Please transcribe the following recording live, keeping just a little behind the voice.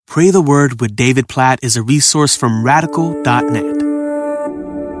Pray the Word with David Platt is a resource from radical.net.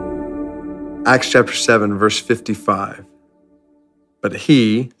 Acts chapter 7, verse 55. But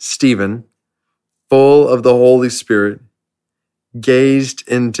he, Stephen, full of the Holy Spirit, gazed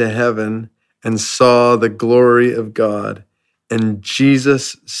into heaven and saw the glory of God and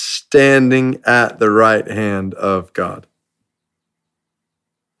Jesus standing at the right hand of God.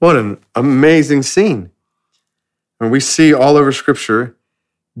 What an amazing scene. And we see all over Scripture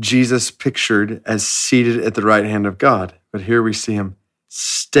Jesus pictured as seated at the right hand of God. But here we see him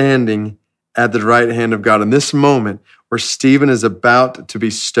standing at the right hand of God in this moment where Stephen is about to be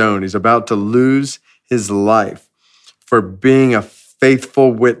stoned. He's about to lose his life for being a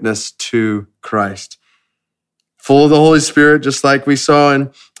faithful witness to Christ. Full of the Holy Spirit, just like we saw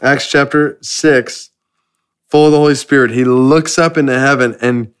in Acts chapter 6, full of the Holy Spirit, he looks up into heaven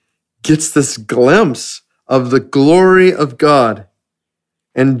and gets this glimpse of the glory of God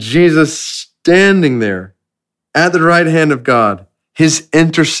and Jesus standing there at the right hand of God, his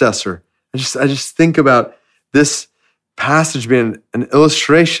intercessor. I just think about this passage being an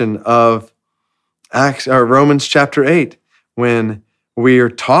illustration of Romans chapter 8, when we are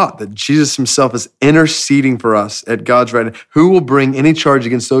taught that Jesus himself is interceding for us at God's right hand. Who will bring any charge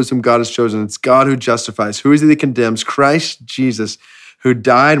against those whom God has chosen? It's God who justifies. Who is he that condemns? Christ Jesus, who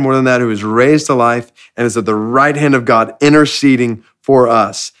died, more than that, who is raised to life and is at the right hand of God interceding for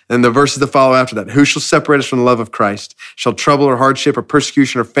us. And the verses that follow after that: who shall separate us from the love of Christ? Shall trouble or hardship or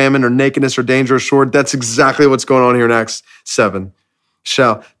persecution or famine or nakedness or danger or sword? That's exactly what's going on here in Acts 7.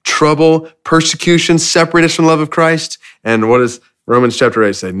 Shall trouble, persecution separate us from the love of Christ? And what does Romans chapter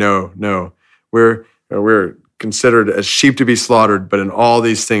 8 say? No. We're considered as sheep to be slaughtered, but in all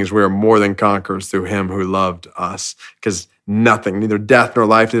these things we are more than conquerors through him who loved us. Because nothing, neither death nor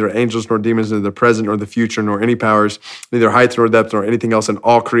life, neither angels nor demons, neither the present nor the future, nor any powers, neither height nor depth nor anything else in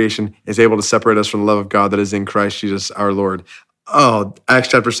all creation is able to separate us from the love of God that is in Christ Jesus our Lord. Oh, Acts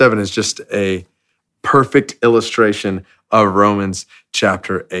chapter 7 is just a perfect illustration of Romans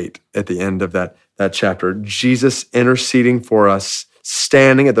chapter 8 at the end of that chapter. Jesus interceding for us,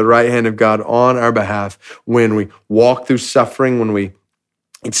 standing at the right hand of God on our behalf when we walk through suffering, when we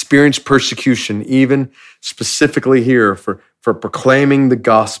experience persecution, even specifically here for proclaiming the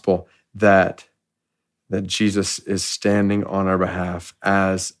gospel, that Jesus is standing on our behalf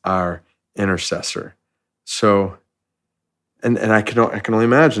as our intercessor. So, and I can only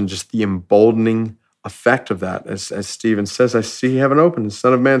imagine just the emboldening effect of that. As Stephen says, I see heaven open, the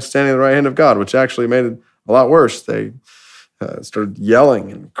Son of Man standing at the right hand of God, which actually made it a lot worse. They started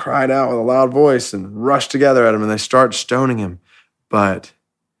yelling and cried out with a loud voice and rushed together at him, and they start stoning him. But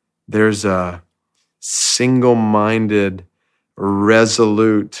there's a single-minded,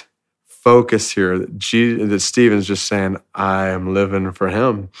 resolute focus here that Stephen's just saying, I am living for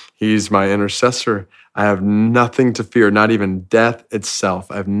him. He's my intercessor. I have nothing to fear, not even death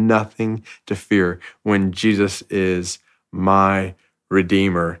itself. I have nothing to fear when Jesus is my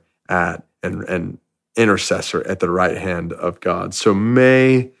Redeemer and intercessor at the right hand of God. So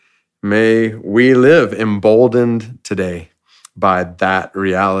may we live emboldened today by that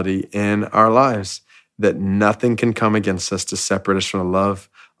reality in our lives, that nothing can come against us to separate us from the love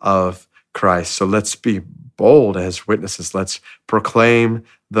of Christ. So let's be bold as witnesses. Let's proclaim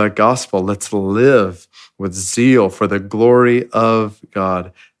the gospel. Let's live with zeal for the glory of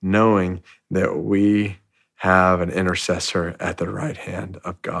God, knowing that we have an intercessor at the right hand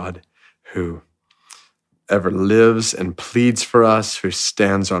of God who ever lives and pleads for us, who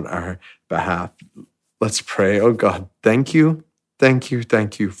stands on our behalf. Let's pray. Oh God, thank you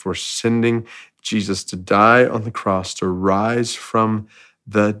for sending Jesus to die on the cross, to rise from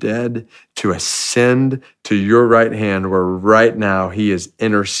the dead, to ascend to your right hand, where right now he is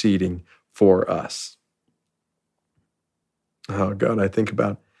interceding for us. Oh God, I think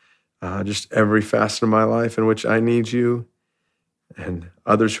about just every facet of my life in which I need you, and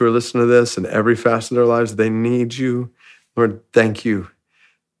others who are listening to this, and every facet of their lives, they need you. Lord, thank you.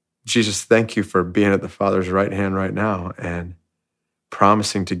 Jesus, thank you for being at the Father's right hand right now and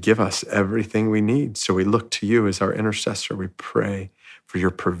promising to give us everything we need. So we look to you as our intercessor. We pray for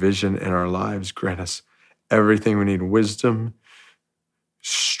your provision in our lives. Grant us everything we need: wisdom,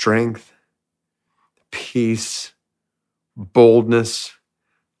 strength, peace, boldness.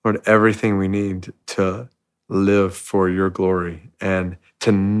 Lord, everything we need to live for your glory and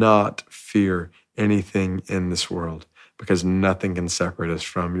to not fear anything in this world, because nothing can separate us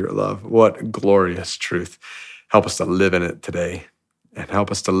from your love. What glorious truth. Help us to live in it today, and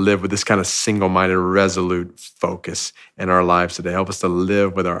help us to live with this kind of single-minded, resolute focus in our lives today. Help us to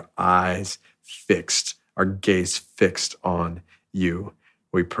live with our eyes fixed, our gaze fixed on you.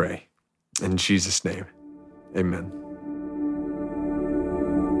 we pray. In Jesus' name, amen.